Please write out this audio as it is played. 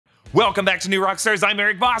Welcome back to New Rockstars. I'm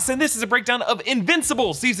Erik Voss, and this is a breakdown of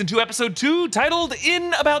Invincible, Season 2, Episode 2, titled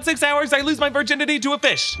In About 6 Hours, I Lose My Virginity to a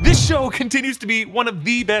Fish. This show continues to be one of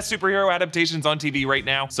the best superhero adaptations on TV right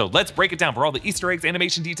now, so let's break it down for all the Easter eggs,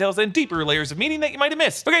 animation details, and deeper layers of meaning that you might have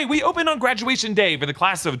missed. Okay, we open on graduation day for the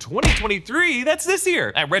class of 2023, that's this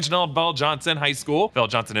year, at Reginald Bell Johnson High School. Bell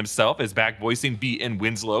Johnson himself is back voicing B.N.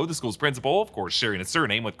 Winslow, the school's principal, of course sharing a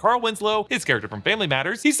surname with Carl Winslow, his character from Family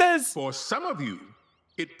Matters. He says, "For some of you,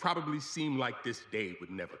 it probably seemed like this day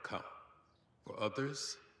would never come. For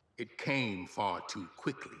others, it came far too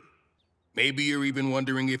quickly. Maybe you're even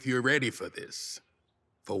wondering if you're ready for this,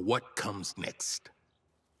 for what comes next.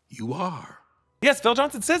 You are." Yes, Bell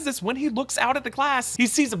Johnson says this when he looks out at the class. He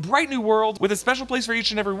sees a bright new world with a special place for each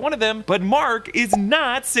and every one of them, but Mark is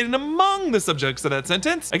not sitting among the subjects of that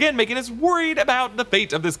sentence. Again, making us worried about the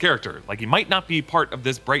fate of this character. Like he might not be part of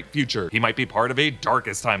this bright future. He might be part of a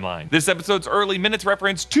darkest timeline. This episode's early minutes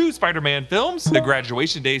reference two Spider-Man films, the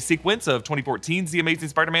graduation day sequence of 2014's The Amazing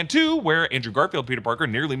Spider-Man 2, where Andrew Garfield Peter Parker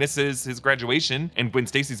nearly misses his graduation, and Gwen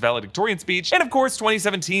Stacy's valedictorian speech, and of course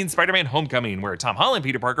 2017 Spider-Man Homecoming, where Tom Holland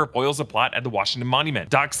Peter Parker foils a plot at the Washington Monument.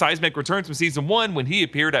 Doc Seismic returns from season 1 when he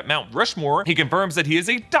appeared at Mount Rushmore. He confirms that he is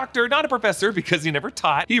a doctor, not a professor, because he never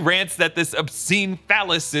taught. He rants that this obscene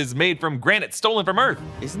phallus is made from granite stolen from Earth.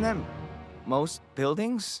 Isn't that most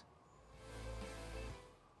buildings?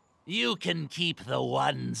 You can keep the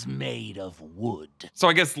ones made of wood. So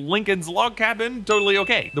I guess Lincoln's log cabin, totally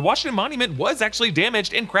okay. The Washington Monument was actually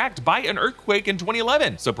damaged and cracked by an earthquake in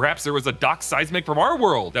 2011. So perhaps there was a Doc Seismic from our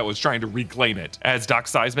world that was trying to reclaim it. As Doc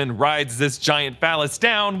Seisman rides this giant phallus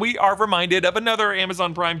down, we are reminded of another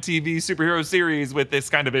Amazon Prime TV superhero series with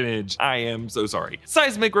this kind of image. I am so sorry.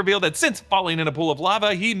 Seismic revealed that since falling in a pool of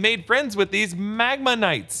lava, he made friends with these magma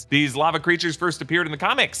knights. These lava creatures first appeared in the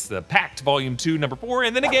comics, the Pact Volume 2, number 4,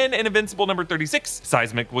 and then again in Invincible number 36.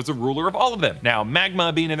 Seismic was a ruler of all of them. Now,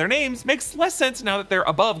 magma being in their names makes less sense now that they're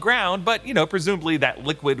above ground, but you know, presumably that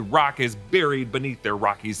liquid rock is buried beneath their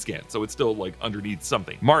rocky skin, so it's still like underneath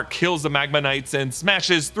something. Mark kills the magma knights and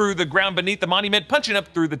smashes through the ground beneath the monument, punching up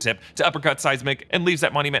through the tip to uppercut Seismic and leaves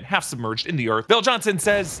that monument half submerged in the earth. Bell Johnson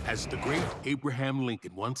says, "As the great Abraham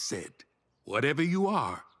Lincoln once said, whatever you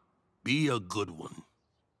are, be a good one."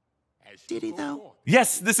 Did he though?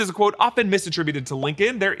 Yes, this is a quote often misattributed to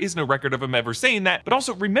Lincoln. There is no record of him ever saying that, but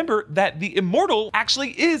also remember that the immortal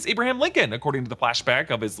actually is Abraham Lincoln, according to the flashback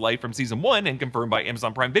of his life from season 1 and confirmed by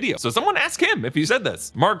Amazon Prime Video. So someone ask him if he said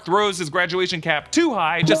this. Mark throws his graduation cap too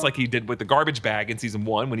high, just like he did with the garbage bag in season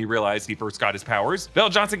 1 when he realized he first got his powers. Bell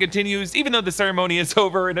Johnson continues, even though the ceremony is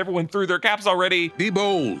over and everyone threw their caps already. Be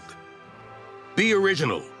bold. Be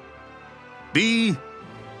original. Be...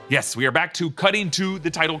 Yes, we are back to cutting to the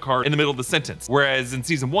title card in the middle of the sentence. Whereas in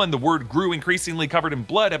season 1, the word grew increasingly covered in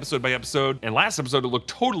blood episode by episode, and last episode it looked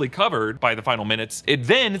totally covered by the final minutes. It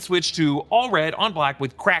then switched to all red on black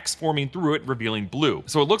with cracks forming through it, revealing blue.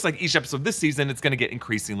 So it looks like each episode this season it's gonna get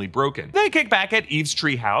increasingly broken. They kick back at Eve's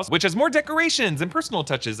treehouse, which has more decorations and personal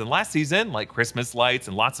touches than last season, like Christmas lights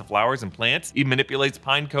and lots of flowers and plants. Eve manipulates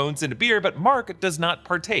pine cones into beer, but Mark does not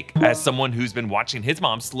partake. As someone who's been watching his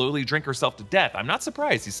mom slowly drink herself to death, I'm not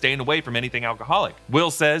surprised he's staying away from anything alcoholic. Will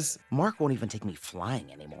says, Mark won't even take me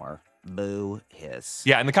flying anymore. Boo hiss.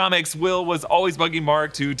 Yeah, in the comics, Will was always bugging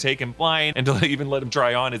Mark to take him flying and to even let him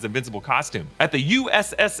try on his Invincible costume. At the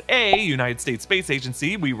USSA, United States Space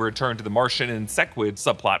Agency, we return to the Martian and Sequid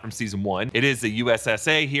subplot from season 1. It is the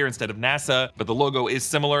USSA here instead of NASA, but the logo is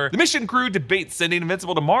similar. The mission crew debates sending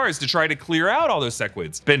Invincible to Mars to try to clear out all those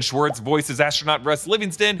Sequids. Ben Schwartz voices astronaut Russ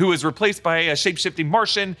Livingston, who is replaced by a shape-shifting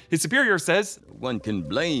Martian. His superior says, "One can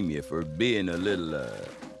blame you for being a little,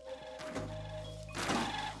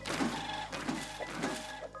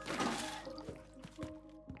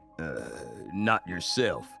 not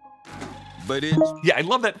yourself. But it's..." Yeah, I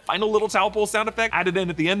love that final little towel pull sound effect added in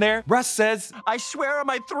at the end there. Russ says, I swear on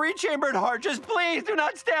my 3-chambered heart, just please do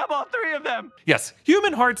not stab all 3 of them. yes,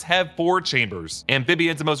 human hearts have 4 chambers.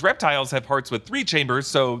 Amphibians and most reptiles have hearts with 3 chambers,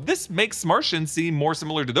 so this makes Martians seem more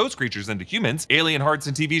similar to those creatures than to humans. Alien hearts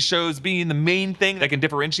in TV shows being the main thing that can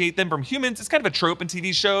differentiate them from humans is kind of a trope in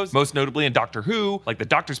TV shows, most notably in Doctor Who. Like the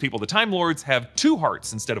Doctor's people, the Time Lords, have 2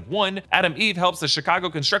 hearts instead of 1. Adam Eve helps the Chicago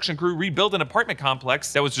construction crew rebuild an apartment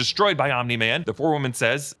complex that was destroyed by Omni-Man. The forewoman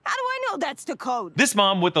says, How do I know that's the code. This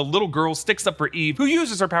mom with a little girl sticks up for Eve, who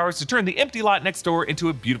uses her powers to turn the empty lot next door into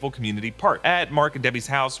a beautiful community park. At Mark and Debbie's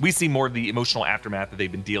house, we see more of the emotional aftermath that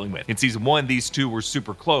they've been dealing with. In season 1, these two were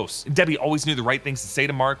super close. Debbie always knew the right things to say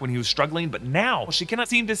to Mark when he was struggling, but now she cannot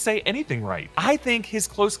seem to say anything right. I think his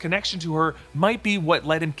close connection to her might be what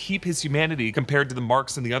let him keep his humanity compared to the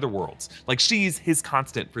Marks in the other worlds. Like, she's his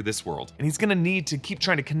constant for this world, and he's gonna need to keep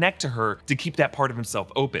trying to connect to her to keep that part of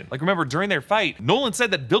himself open. Like, remember, during their fight, Nolan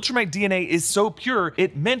said that Viltrumite DNA is so pure,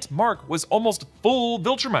 it meant Mark was almost full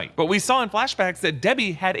Viltrumite. But we saw in flashbacks that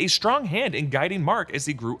Debbie had a strong hand in guiding Mark as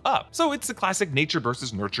he grew up. So it's a classic nature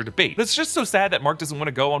versus nurture debate. It's just so sad that Mark doesn't want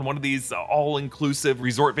to go on one of these all-inclusive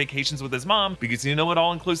resort vacations with his mom, because you know what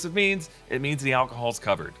all-inclusive means? It means the alcohol's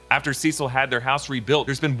covered. After Cecil had their house rebuilt,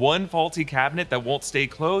 there's been one faulty cabinet that won't stay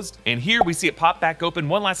closed, and here we see it pop back open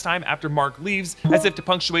one last time after Mark leaves, as if to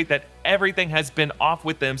punctuate that everything has been off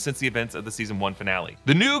with them since the events of the season 1 finale.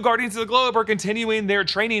 The new Guardians of the Globe are continuing their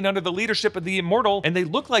training under the leadership of the Immortal, and they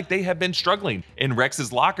look like they have been struggling. In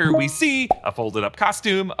Rex's locker, we see a folded up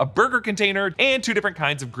costume, a burger container, and 2 different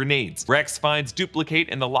kinds of grenades. Rex finds Duplicate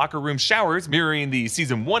in the locker room showers, mirroring the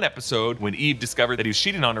season 1 episode when Eve discovered that he was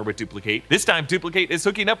cheating on her with Duplicate. This time, Duplicate is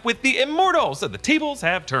hooking up with the Immortal, so the tables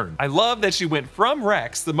have turned. I love that she went from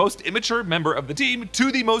Rex, the most immature member of the team,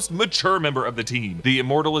 to the most mature member of the team. The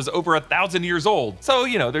Immortal is over 1,000 years old, so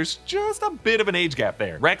you know, there's just a bit of an age gap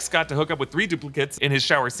there. Rex got to hook up with 3 duplicates in his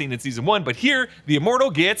shower scene in season 1, but here, the Immortal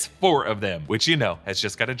gets 4 of them, which you know, has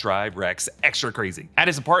just got to drive Rex extra crazy. At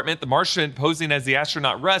his apartment, the Martian posing as the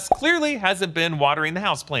astronaut Russ clearly hasn't been watering the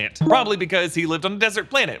houseplant, probably because he lived on a desert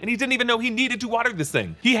planet and he didn't even know he needed to water this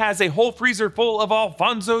thing. He has a whole freezer full of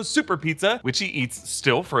Alfonso's super pizza, which he eats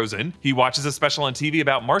still frozen. He watches a special on TV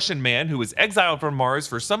about Martian Man who was exiled from Mars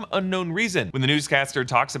for some unknown reason. When the newscaster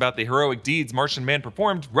talks about the heroic deeds Martian Man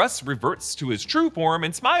performed, Russ reverts to his true form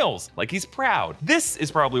and smiles, like he's proud. This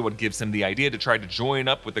is probably what gives him the idea to try to join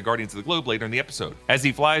up with the Guardians of the Globe later in the episode. As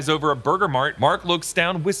he flies over a burger mart, Mark looks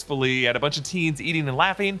down wistfully at a bunch of teens eating and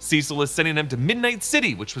laughing. Cecil is sending them to Midnight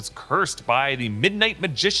City, which was cursed by the Midnight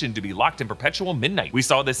Magician to be locked in perpetual midnight. We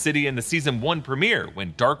saw this city in the season 1 premiere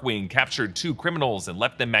when Darkwing captured 2 criminals and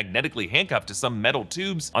left them magnetically handcuffed to some metal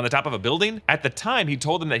tubes on the top of a building. At the time, he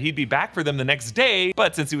told them that he'd be back for them the next day,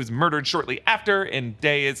 but since he was murdered shortly after, and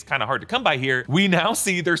day is kind of hard to come by here, we now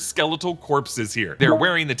see their skeletal corpses here. They're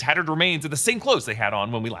wearing the tattered remains of the same clothes they had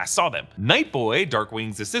on when we last saw them. Nightboy,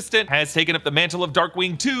 Darkwing's assistant, has taken up the mantle of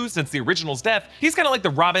Darkwing 2 since the original's death. He's kind of like the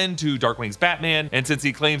Robin to Darkwing's Batman, and since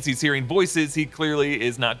he claims he's hearing voices, he clearly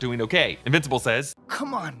is not doing okay. Invincible says,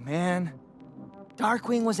 Come on, man.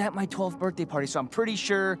 Darkwing was at my 12th birthday party, so I'm pretty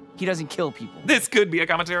sure he doesn't kill people. This could be a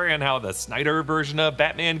commentary on how the Snyder version of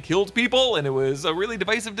Batman killed people, and it was a really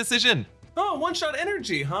divisive decision. Oh, one-shot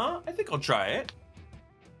energy, huh? I think I'll try it.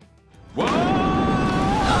 Whoa!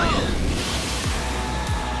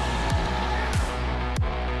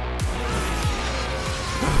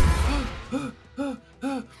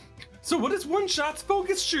 So what does one-shot's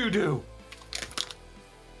focus shoe do?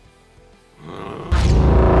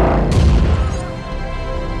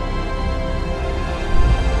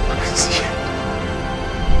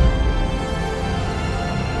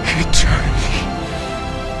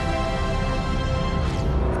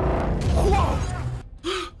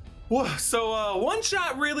 Whoa, so one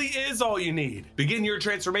shot really is all you need. Begin your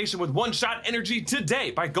transformation with one shot energy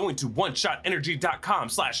today by going to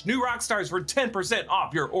oneshotenergy.com/newrockstars for 10%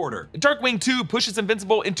 off your order. Darkwing 2 pushes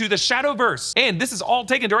Invincible into the Shadowverse, and this is all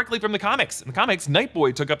taken directly from the comics. In the comics,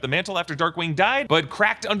 Nightboy took up the mantle after Darkwing died, but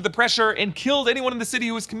cracked under the pressure and killed anyone in the city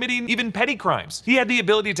who was committing even petty crimes. He had the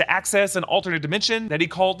ability to access an alternate dimension that he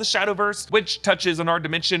called the Shadowverse, which touches on our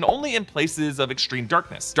dimension only in places of extreme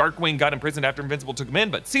darkness. Darkwing got imprisoned after Invincible took him in,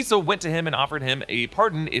 but Cecil went to him and offered him a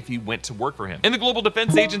pardon if he went to work for him. In the Global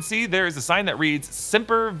Defense Agency, there is a sign that reads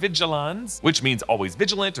Semper Vigilans, which means always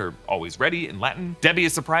vigilant or always ready in Latin. Debbie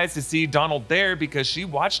is surprised to see Donald there because she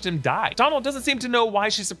watched him die. Donald doesn't seem to know why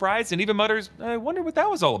she's surprised and even mutters, I wonder what that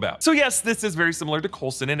was all about. So yes, this is very similar to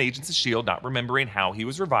Coulson in Agents of S.H.I.E.L.D. not remembering how he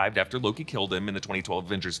was revived after Loki killed him in the 2012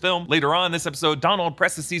 Avengers film. Later on in this episode, Donald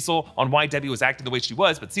presses Cecil on why Debbie was acting the way she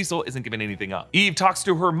was, but Cecil isn't giving anything up. Eve talks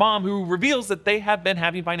to her mom, who reveals that they have been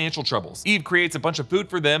having financial troubles. Eve creates a bunch of food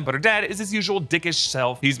for them, but her dad is his usual dickish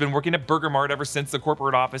self. He's been working at Burger Mart ever since the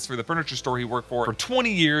corporate office for the furniture store he worked for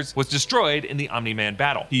 20 years was destroyed in the Omni-Man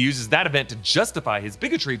battle. He uses that event to justify his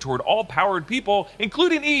bigotry toward all powered people,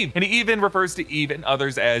 including Eve, and he even refers to Eve and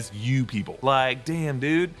others as you people. Like, damn,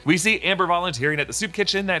 dude. We see Amber volunteering at the soup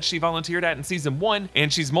kitchen that she volunteered at in season 1,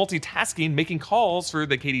 and she's multitasking, making calls for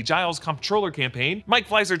the Katie Giles comptroller campaign. Mike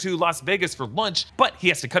flies her to Las Vegas for lunch, but he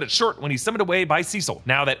has to cut it short when he's summoned away by Cecil.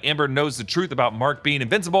 Now that Amber knows the truth about Mark being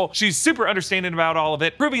invincible, she's super understanding about all of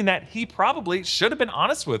it, proving that he probably should have been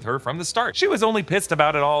honest with her from the start. She was only pissed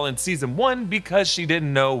about it all in season 1 because she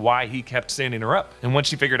didn't know why he kept standing her up. And when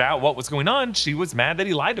she figured out what was going on, she was mad that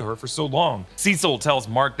he lied to her for so long. Cecil tells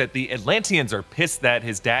Mark that the Atlanteans are pissed that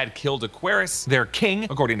his dad killed Aquarius, their king.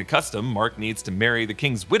 According to custom, Mark needs to marry the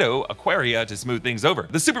king's widow, Aquaria, to smooth things over.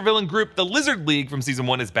 The supervillain group, the Lizard League from season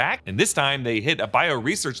 1, is back, and this time they hit a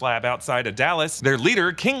bio-research lab outside of Dallas. Their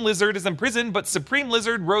leader, King Lizard, is in prison, but Supreme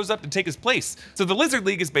Lizard rose up to take his place. So the Lizard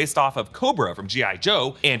League is based off of Cobra from G.I.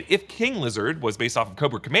 Joe, and if King Lizard was based off of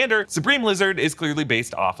Cobra Commander, Supreme Lizard is clearly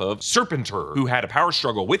based off of Serpentor, who had a power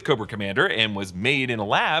struggle with Cobra Commander and was made in a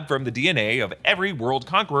lab from the DNA of every world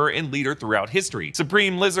conqueror and leader throughout history.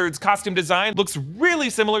 Supreme Lizard's costume design looks really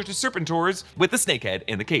similar to Serpentor's with the snake head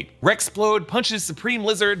and the cape. Rexplode punches Supreme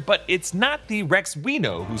Lizard, but it's not the Rex we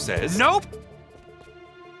know who says, "Nope!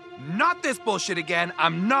 Not this bullshit again.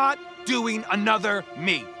 I'm not doing another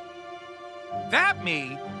me. That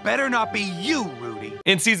me better not be you, Rudy."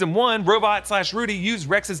 In season 1, Robot/Rudy used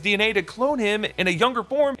Rex's DNA to clone him in a younger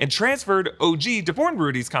form and transferred OG deformed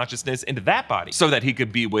Rudy's consciousness into that body so that he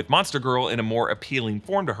could be with Monster Girl in a more appealing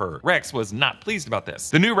form to her. Rex was not pleased about this.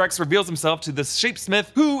 The new Rex reveals himself to the Shapesmith,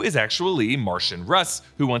 who is actually Martian Russ,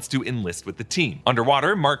 who wants to enlist with the team.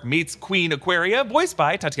 Underwater, Mark meets Queen Aquaria, voiced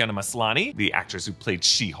by Tatiana Maslany, the actress who played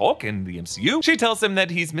She-Hulk in the MCU. She tells him that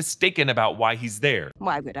he's mistaken about why he's there.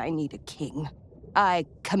 "Why would I need a king? I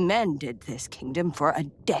commanded this kingdom for a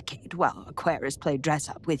decade while Aquarius played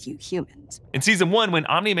dress-up with you humans." In season 1, when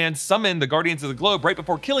Omni-Man summoned the Guardians of the Globe right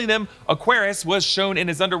before killing them, Aquarius was shown in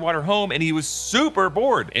his underwater home and he was super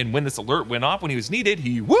bored. And when this alert went off when he was needed,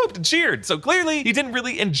 he whooped and cheered. So clearly, he didn't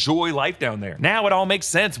really enjoy life down there. Now it all makes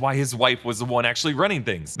sense why his wife was the one actually running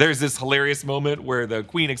things. There's this hilarious moment where the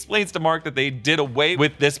Queen explains to Mark that they did away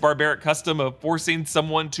with this barbaric custom of forcing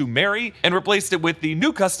someone to marry and replaced it with the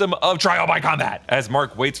new custom of trial by combat. As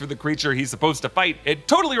Mark waits for the creature he's supposed to fight, it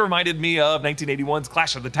totally reminded me of 1981's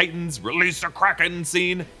Clash of the Titans, Release the Kraken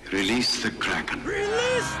scene. Release the Kraken.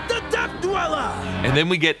 Release the Death Dweller! And then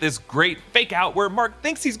we get this great fake out where Mark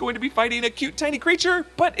thinks he's going to be fighting a cute tiny creature,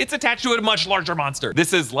 but it's attached to a much larger monster.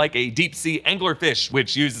 This is like a deep sea anglerfish,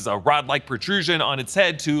 which uses a rod-like protrusion on its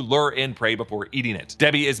head to lure in prey before eating it.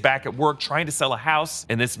 Debbie is back at work trying to sell a house,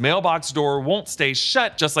 and this mailbox door won't stay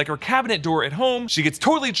shut, just like her cabinet door at home. She gets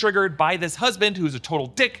totally triggered by this husband who's a total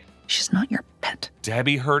dick. "She's not your pet."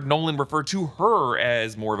 Debbie heard Nolan refer to her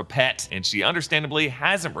as more of a pet, and she understandably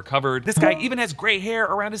hasn't recovered. This guy even has gray hair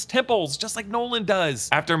around his temples, just like Nolan does.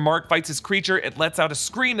 After Mark fights his creature, it lets out a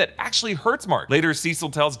scream that actually hurts Mark. Later,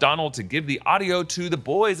 Cecil tells Donald to give the audio to the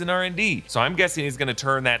boys in R&D, so I'm guessing he's gonna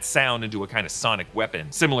turn that sound into a kind of sonic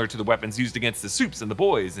weapon, similar to the weapons used against the Supes and the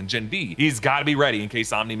boys in Gen V. He's gotta be ready in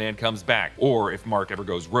case Omni-Man comes back, or if Mark ever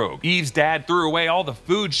goes rogue. Eve's dad threw away all the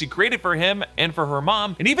food she created for him and for her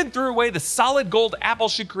mom, and even threw away the solid gold apple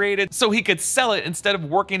she created so he could sell it instead of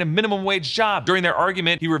working a minimum wage job. During their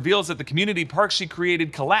argument, he reveals that the community park she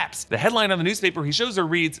created collapsed. The headline on the newspaper he shows her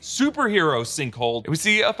reads, "Superhero Sinkhole." And we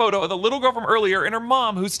see a photo of the little girl from earlier and her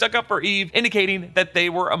mom who stuck up for Eve, indicating that they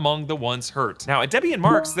were among the ones hurt. Now at Debbie and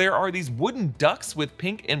Mark's, there are these wooden ducks with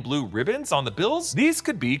pink and blue ribbons on the bills. These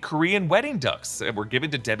could be Korean wedding ducks that were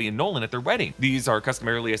given to Debbie and Nolan at their wedding. These are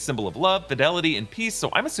customarily a symbol of love, fidelity, and peace, so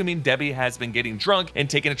I'm assuming Debbie has been getting drunk and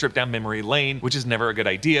taking a trip down memory lane, which is never a good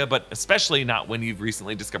idea, but especially not when you've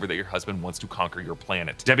recently discovered that your husband wants to conquer your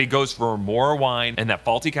planet. Debbie goes for more wine, and that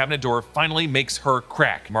faulty cabinet door finally makes her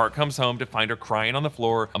crack. Mark comes home to find her crying on the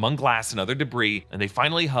floor among glass and other debris, and they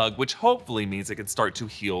finally hug, which hopefully means they can start to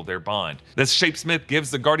heal their bond. This Shapesmith gives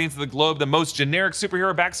the Guardians of the Globe the most generic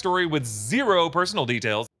superhero backstory with zero personal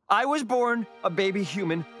details. I was born a baby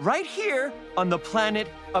human right here on the planet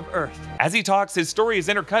of Earth. As he talks, his story is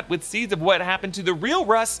intercut with seeds of what happened to the real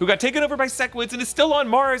Russ, who got taken over by Sequids and is still on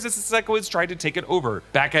Mars as the Sequids tried to take it over.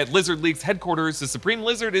 Back at Lizard League's headquarters, the Supreme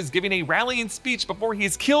Lizard is giving a rallying speech before he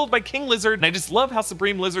is killed by King Lizard, and I just love how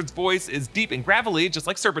Supreme Lizard's voice is deep and gravelly, just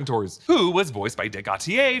like Serpentor's, who was voiced by Dick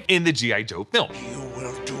Gautier in the G.I. Joe film. You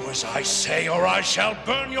will do as I say, or I shall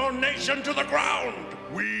burn your nation to the ground.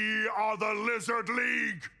 We are the Lizard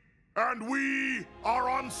League, and we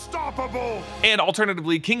are unstoppable! And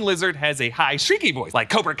alternatively, King Lizard has a high, shrieky voice, like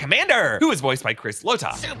Cobra Commander, who is voiced by Chris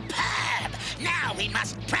Lota. Superb! Now we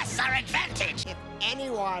must press our advantage.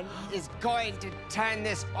 anyone is going to turn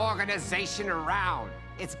this organization around,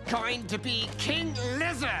 it's going to be King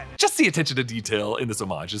Lizard! Just the attention to detail in this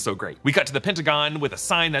homage is so great. We cut to the Pentagon with a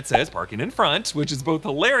sign that says parking in front, which is both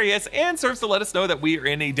hilarious and serves to let us know that we are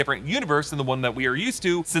in a different universe than the one that we are used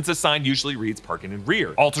to, since the sign usually reads parking in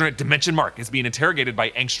rear. Alternate dimension Mark is being interrogated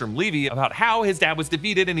by Angstrom Levy about how his dad was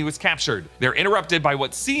defeated and he was captured. They're interrupted by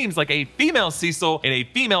what seems like a female Cecil and a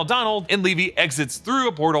female Donald, and Levy exits through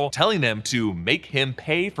a portal, telling them to make him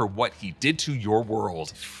pay for what he did to your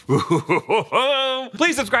world.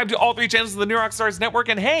 Please subscribe to all 3 channels of the New Rockstars Network,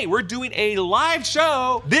 and hey, we're doing a live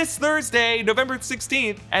show this Thursday, November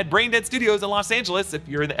 16th at Braindead Studios in Los Angeles. If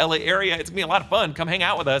you're in the LA area, it's gonna be a lot of fun. Come hang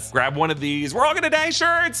out with us. Grab one of these We're All Gonna Die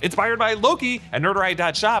shirts inspired by Loki at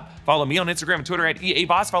nerdorite.shop. Follow me on Instagram and Twitter at EA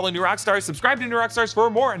Voss. Follow New Rockstars. Subscribe to New Rockstars for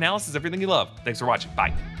more analysis of everything you love. Thanks for watching.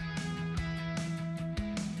 Bye.